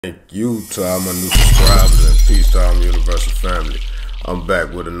Thank you to all my new subscribers and peace to all my universal family. I'm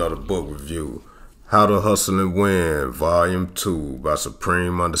back with another book review. How to Hustle and Win, Volume 2 by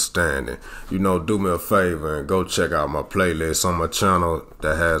Supreme Understanding. You know, do me a favor and go check out my playlist on my channel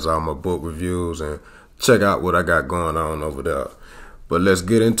that has all my book reviews and check out what I got going on over there. But let's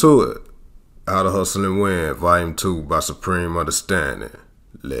get into it. How to Hustle and Win, Volume 2 by Supreme Understanding.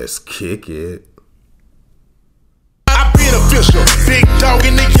 Let's kick it. Official, big dog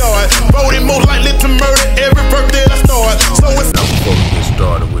in the yard, voting most likely to murder every birthday I start. So it's now, before we get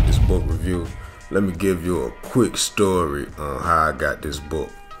started with this book review, let me give you a quick story on how I got this book.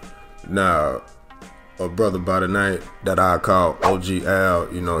 Now, a brother by the name that I call OG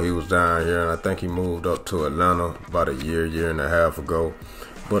Al, you know, he was down here, and I think he moved up to Atlanta about a year and a half ago.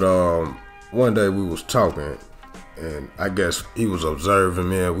 But one day we was talking, and I guess he was observing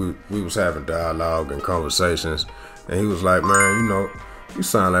me, and we was having dialogue and conversations. And he was like, man, you know, you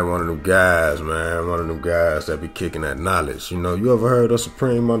sound like one of them guys, man. One of them guys that be kicking that knowledge. You know, you ever heard of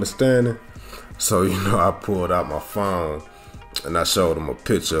Supreme Understanding? So, you know, I pulled out my phone and I showed him a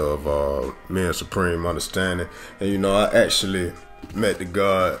picture of me and Supreme Understanding. And, you know, I actually met the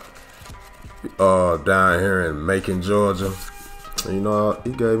guy down here in Macon, Georgia. And, you know,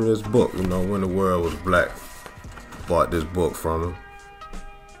 he gave me this book, you know, When the World Was Black. Bought this book from him.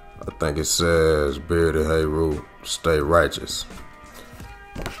 I think it says, Bearded Heru, Stay Righteous.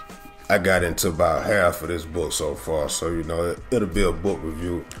 I got into about half of this book so far, so you know it'll be a book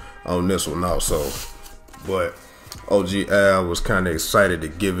review on this one also. But OG Al was kind of excited to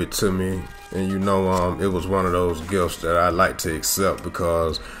give it to me, and you know it was one of those gifts that I like to accept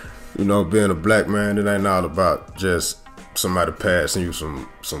because, you know, being a black man, it ain't all about just somebody passing you some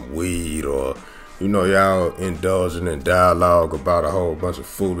weed or, you know, y'all indulging in dialogue about a whole bunch of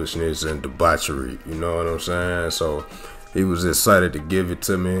foolishness and debauchery, you know what I'm saying? So he was excited to give it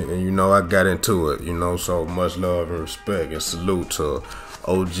to me, and you know, I got into it, you know, so much love and respect and salute to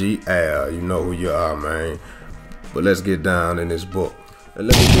OG Al, you know who you are, man. But let's get down in this book. And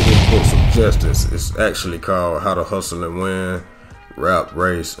let me give this book some justice. It's actually called How to Hustle and Win, Rap,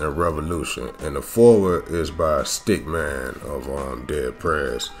 Race, and Revolution. And the foreword is by Stickman of Dead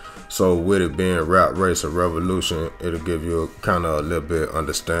Press. So with it being Rap, Race, and Revolution, it'll give you kind of a little bit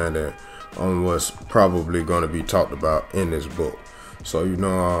understanding on what's probably going to be talked about in this book. So, you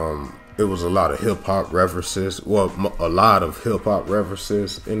know, it was a lot of hip-hop references. Well, a lot of hip-hop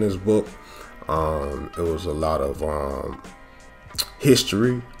references in this book. It was a lot of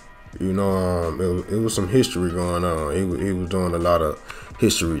history. You know, it was some history going on. He was doing a lot of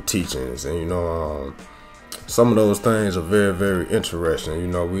history teachings, and you know, some of those things are very, very interesting. You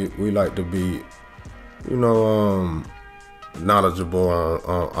know, we like to be, you know, knowledgeable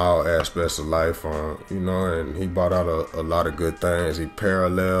on all aspects of life. You know, and he brought out a lot of good things. He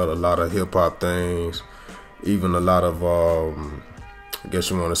paralleled a lot of hip hop things, even a lot of I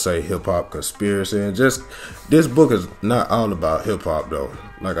guess you want to say hip hop conspiracy. And just this book is not all about hip hop though.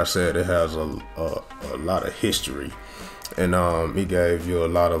 Like I said, it has a lot of history, and he gave you a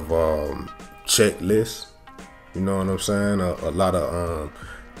lot of checklists. You know what I'm saying? A lot of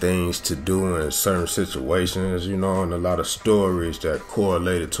things to do in certain situations, you know, and a lot of stories that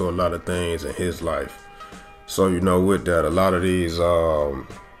correlated to a lot of things in his life. So, you know, with that, a lot of these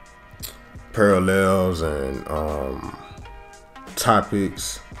parallels and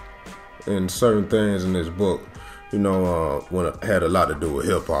topics and certain things in this book, you know, when it had a lot to do with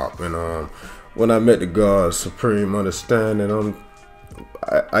hip hop. And when I met the God Supreme Understanding,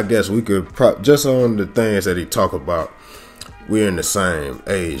 I guess we could just on the things that he talk about, we're in the same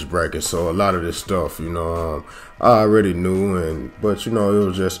age bracket, so a lot of this stuff, you know, I already knew, but you know, it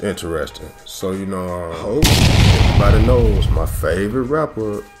was just interesting. So, you know, I hope everybody knows my favorite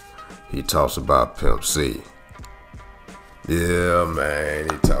rapper. He talks about Pimp C. Yeah, man,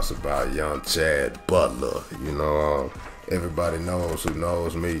 he talks about Young Chad Butler. You know, everybody knows who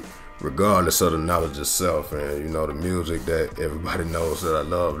knows me, regardless of the knowledge of self, and you know, the music that everybody knows that I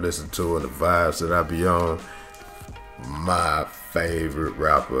love listening to and the vibes that I be on. My favorite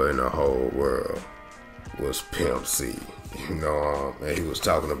rapper in the whole world was Pimp C. You know, and he was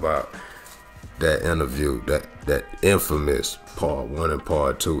talking about that interview, that infamous part 1 and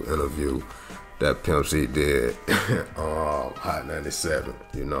part 2 interview that Pimp C did on Hot 97.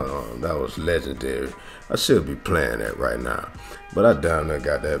 You know, that was legendary. I should be playing that right now, but I down there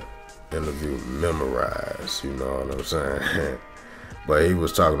got that interview memorized, you know what I'm saying? But he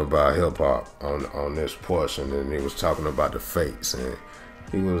was talking about hip hop on this portion, and he was talking about the fakes, and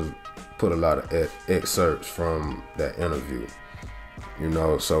he was put a lot of excerpts from that interview. You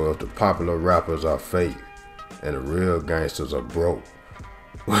know, so if the popular rappers are fake and the real gangsters are broke,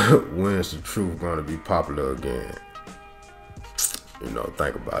 when's the truth gonna be popular again?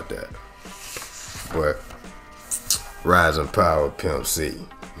 Think about that. But Rising Power Pimp C.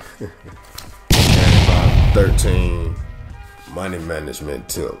 13 money management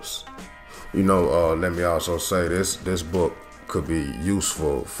tips. Let me also say this book could be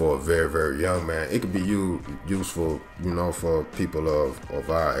useful for a very, very young man. It could be useful, for people of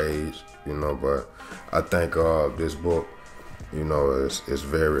our age, but I think this book, is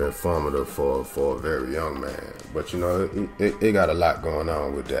very informative for a very young man. But it got a lot going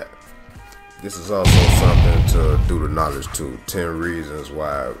on with that. This is also something to do the knowledge to 10 reasons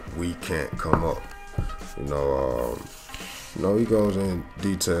why we can't come up. He goes in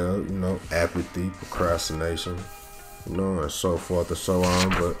detail, apathy, procrastination, and so forth and so on,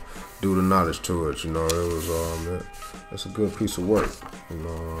 but do the knowledge to it, it's a good piece of work,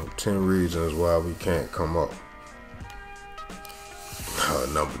 10 reasons why we can't come up.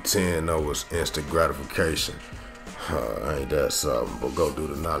 Number 10, though, was instant gratification. Ain't that something, but go do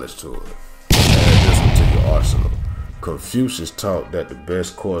the knowledge to it. Add this one to your arsenal. Confucius taught that the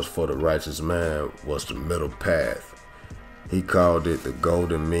best course for the righteous man was the middle path. He called it the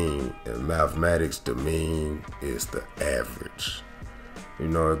golden mean. In mathematics, the mean is the average.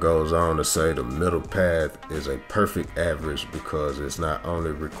 It goes on to say the middle path is a perfect average because it not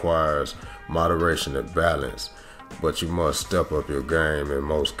only requires moderation and balance, but you must step up your game in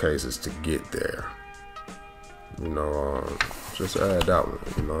most cases to get there. Just add that one.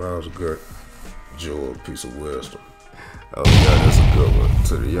 That was a good jewel piece of wisdom. Oh yeah, that's a good one.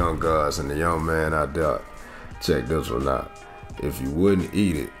 To the young guys and the young man out there, check this one out. If you wouldn't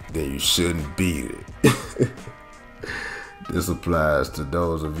eat it, then you shouldn't beat it. This applies to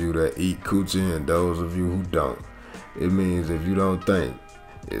those of you that eat coochie and those of you who don't. It means if you don't think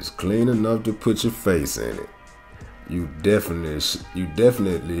it's clean enough to put your face in it, you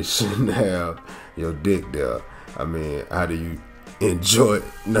definitely shouldn't have your dick there. I mean, how do you enjoy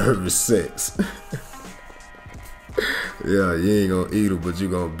nervous sex? Yeah, you ain't gonna eat her, but you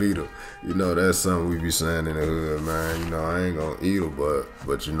gonna beat her. That's something we be saying in the hood, man. I ain't gonna eat her, but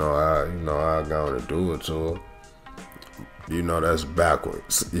I gonna do it to her. That's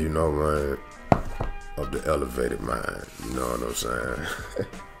backwards, man, of the elevated mind. You know what I'm saying?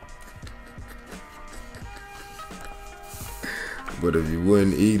 But if you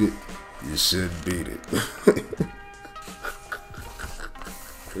wouldn't eat it, you should beat it.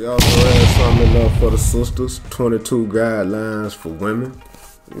 We also had something enough for the sisters. 22 guidelines for women.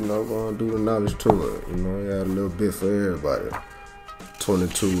 Gonna do the knowledge to it. You had a little bit for everybody.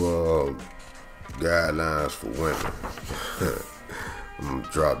 22 guidelines for women. I'm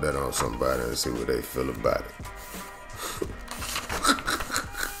gonna drop that on somebody and see what they feel about it.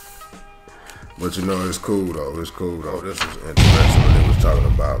 But it's cool though. This was interesting when he was talking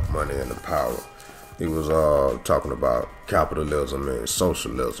about money and the power. He was talking about capitalism and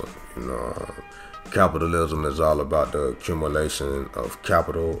socialism. Capitalism is all about the accumulation of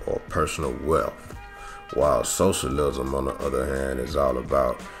capital or personal wealth, while socialism, on the other hand, is all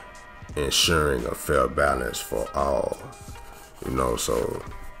about ensuring a fair balance for all. So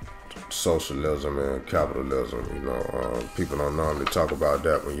socialism and capitalism, people don't normally talk about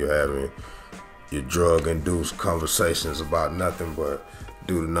that when you're having your drug-induced conversations about nothing but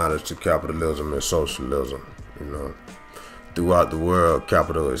do the knowledge to capitalism and socialism. Throughout the world,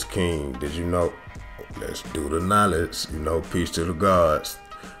 capital is king. Did you know? Let's do the knowledge. Peace to the gods.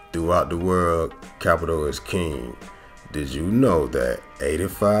 Throughout the world, capital is king. Did you know that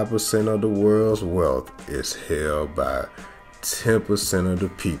 85% of the world's wealth is held by 10% of the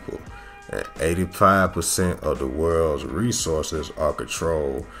people, and 85% of the world's resources are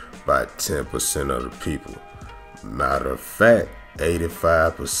controlled by 10% of the people? Matter of fact,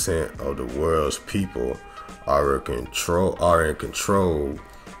 85% of the world's people are in control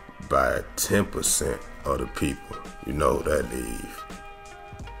by 10% of the people. That leave.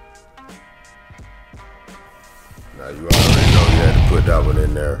 Now you already know you had to put that one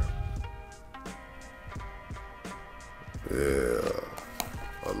in there. Yeah.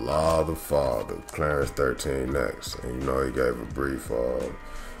 Allah the Father, Clarence 13 next. And he gave a brief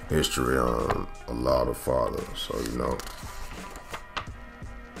history on Allah the Father. So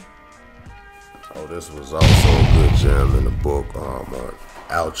Oh, this was also a good gem in the book on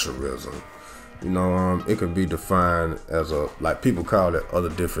altruism. It could be defined as people call it other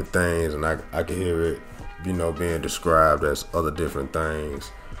different things, and I can hear it, being described as other different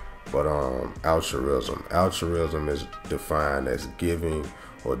things. But altruism is defined as giving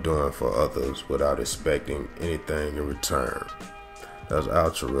or doing for others without expecting anything in return. That's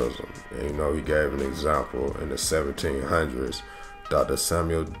altruism. And he gave an example in the 1700s Dr.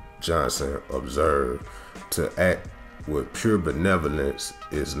 Samuel Johnson observed, to act with pure benevolence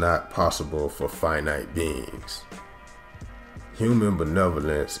is not possible for finite beings. Human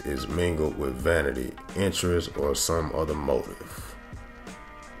benevolence is mingled with vanity, interest, or some other motive.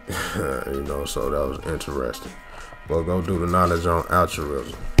 So that was interesting. But go do the knowledge on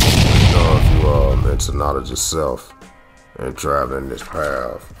altruism. If you are into knowledge of self and traveling this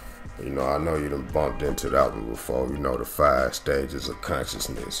path, I know you done bumped into that one before. The 5 stages of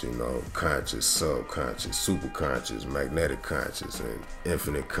consciousness, conscious, subconscious, superconscious, magnetic conscious, and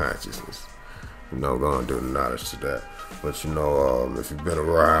infinite consciousness. Go and do the knowledge to that. But if you've been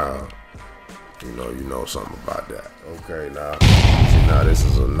around, you know something about that. Okay, now this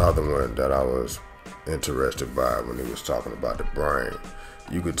is another one that I was interested by when he was talking about the brain.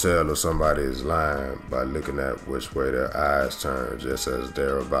 You could tell if somebody is lying by looking at which way their eyes turn, just as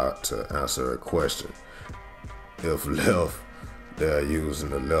they're about to answer a question. If left, they are using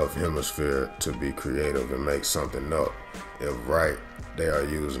the left hemisphere to be creative and make something up. If right, they are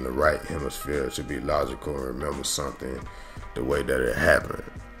using the right hemisphere to be logical and remember something the way that it happened.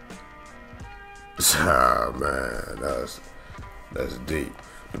 Man, that's deep.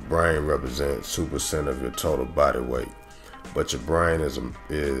 The brain represents 2% of your total body weight, but your brain is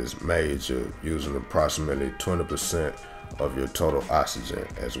major, using approximately 20% of your total oxygen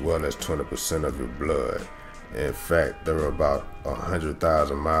as well as 20% of your blood. In fact, there are about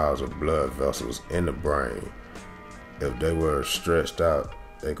 100,000 miles of blood vessels in the brain. If they were stretched out,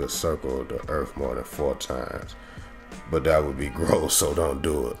 they could circle the earth more than 4 times. But that would be gross, so don't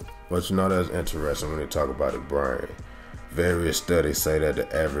do it. But that's interesting when they talk about the brain. Various studies say that the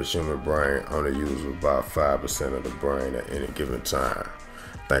average human brain only uses about 5% of the brain at any given time.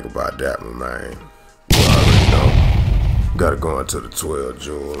 Think about that one, man. You already know. Gotta go into the 12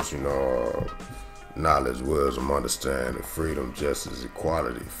 jewels, knowledge, wisdom, understanding, freedom, justice,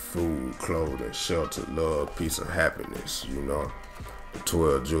 equality, food, clothing, shelter, love, peace, and happiness, The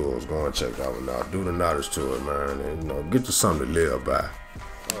 12 jewels, go and check that one out. Do the knowledge to it, man, and get you something to live by.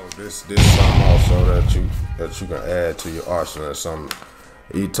 Oh, this something also that you can add to your arsenal. Something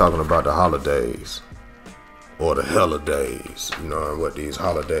he talking about the holidays or the holidays, and what these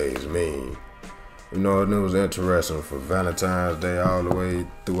holidays mean. And it was interesting for Valentine's Day all the way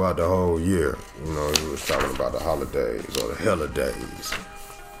throughout the whole year. He was talking about the holidays or the holidays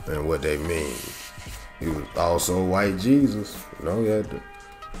and what they mean. He was also white Jesus. You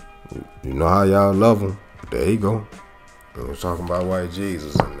know how y'all love him. There you go. We was talking about white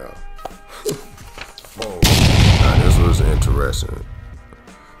Jesus and now. Whoa. Now this was interesting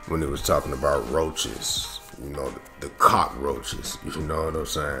when he was talking about roaches. The cockroaches. You know what I'm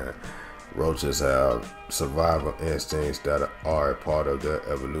saying? Roaches have survival instincts that are a part of their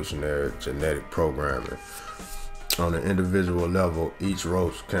evolutionary genetic programming. On an individual level, each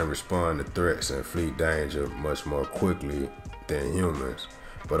roach can respond to threats and flee danger much more quickly than humans.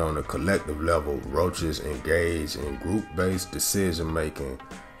 But on a collective level, roaches engage in group-based decision-making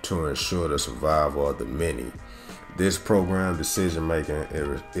to ensure the survival of the many. This programmed decision-making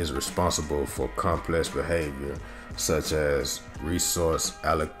is responsible for complex behavior, such as resource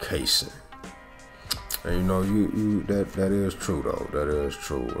allocation. And that is true though. That is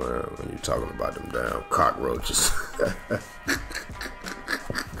true when you're talking about them damn cockroaches.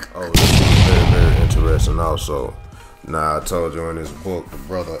 Oh, this is very, very interesting also. Now, I told you in this book, the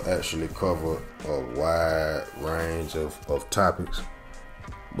brother actually covered a wide range of topics.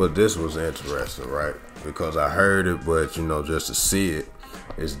 But this was interesting, right? Because I heard it, but, just to see it,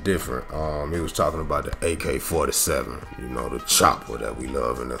 it's different. He was talking about the AK-47, the chopper that we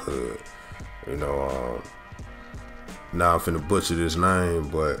love in the hood. Now I'm finna butcher this name,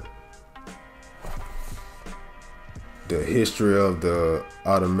 but the history of the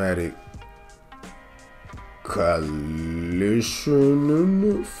automatic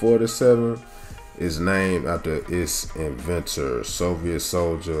Kalashnikov 47 is named after its inventor, Soviet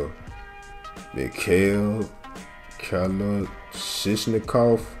soldier Mikhail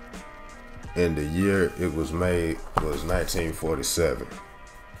Kalashnikov, and the year it was made was 1947.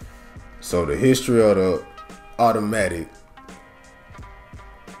 So the history of the automatic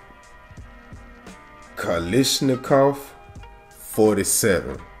Kalashnikov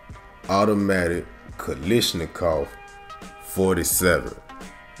 47, automatic Kalashnikov 47.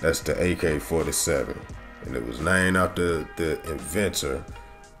 That's the AK-47, and it was named after the inventor,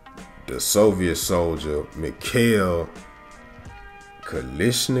 the Soviet soldier Mikhail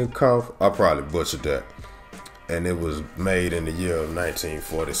Kalashnikov. I probably butchered that, and it was made in the year of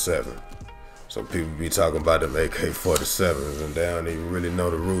 1947. So people be talking about them AK-47s and they don't even really know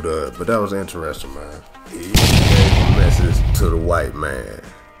the root of it. But that was interesting, man. He gave a message to the white man.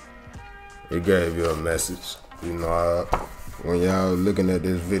 It gave you a message. You know, when y'all looking at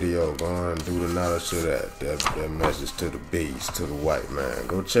this video, go and do the knowledge to that message to the beast, to the white man.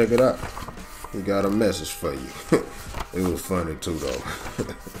 Go check it out. He got a message for you. It was funny too though.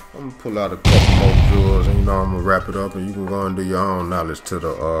 I'm gonna pull out a couple more jewels and I'm gonna wrap it up, and you can go and do your own knowledge to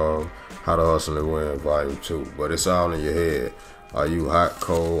the How to Hustle and Win Volume 2. But it's all in your head. Are you hot,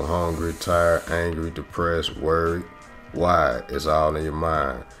 cold, hungry, tired, angry, depressed, worried? Why? It's all in your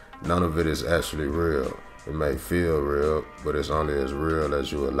mind. None of it is actually real. It may feel real, but it's only as real as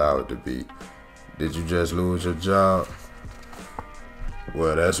you allow it to be. Did you just lose your job?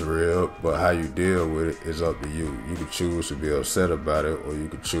 Well, that's real, but how you deal with it is up to you. You can choose to be upset about it, or you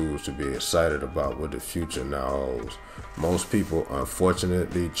can choose to be excited about what the future now holds. Most people,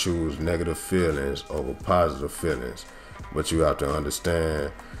 unfortunately, choose negative feelings over positive feelings, but you have to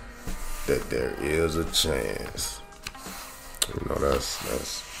understand that there is a chance. You know, that's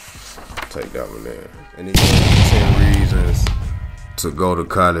take that one there. And he gave 10 reasons to go to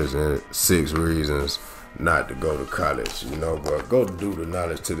college and 6 reasons not to go to college, you know. But go do the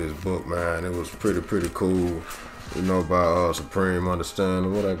knowledge to this book, man. It was pretty cool, you know, by Supreme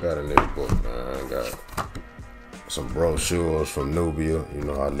Understanding. What I got in this book, man? I got some brochures from Nubia. You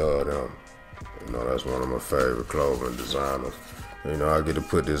know, I love them. You know, that's one of my favorite clothing designers. You know, I get to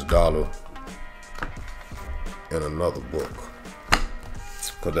put this dollar in another book,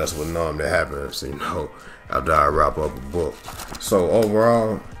 because that's what normally happens, you know, after I wrap up a book. So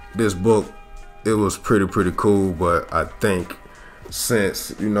overall, this book, it was pretty cool. But I think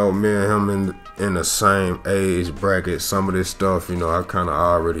since, you know, me and him in the same age bracket, some of this stuff, you know, I kind of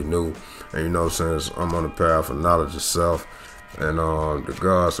already knew. And, you know, since I'm on the path of knowledge of self, and the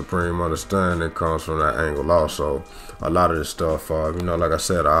God Supreme Understanding comes from that angle also. A lot of this stuff, you know, like I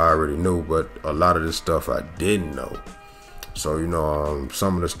said, I already knew, but a lot of this stuff I didn't know. So, you know,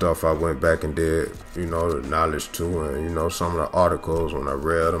 some of the stuff I went back and did, you know, the knowledge too. And, you know, some of the articles, when I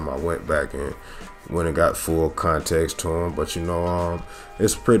read them, I went back and went and got full context to them. But, you know,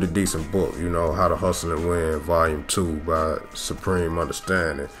 it's a pretty decent book, you know, How to Hustle and Win Volume 2 by Supreme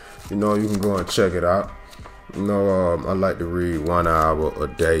Understanding. You know, you can go and check it out. You know, I like to read 1 hour a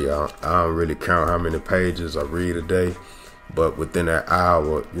day. I don't really count how many pages I read a day. But within that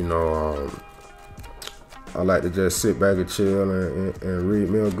hour, you know, I like to just sit back and chill and read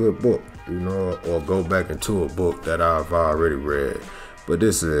me a good book, you know, or go back into a book that I've already read. But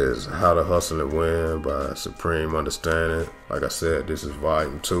this is How to Hustle and Win by Supreme Understanding. Like I said, this is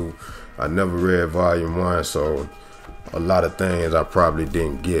Volume 2. I never read Volume 1, so a lot of things I probably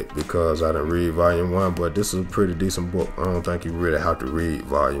didn't get because I didn't read Volume 1, but this is a pretty decent book. I don't think you really have to read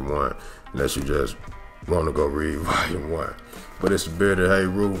Volume 1 unless you just want to go read Volume 1. But it's the bearded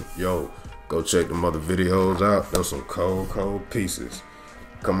Heru. Yo, go check them other videos out. Those some cold pieces.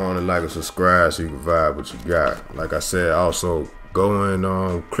 Come on and like and subscribe so you can vibe what you got. Like I said, also go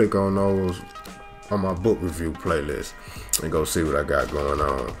and click on those on my book review playlist and go see what I got going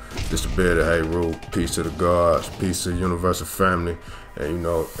on. This the bearded Heru. Peace to the gods, peace to the universal family, and you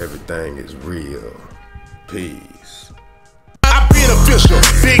know everything is real. Peace. I been official,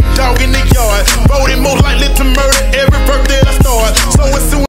 big dog in the yard, voted most likely to murder every birthday I start. So as soon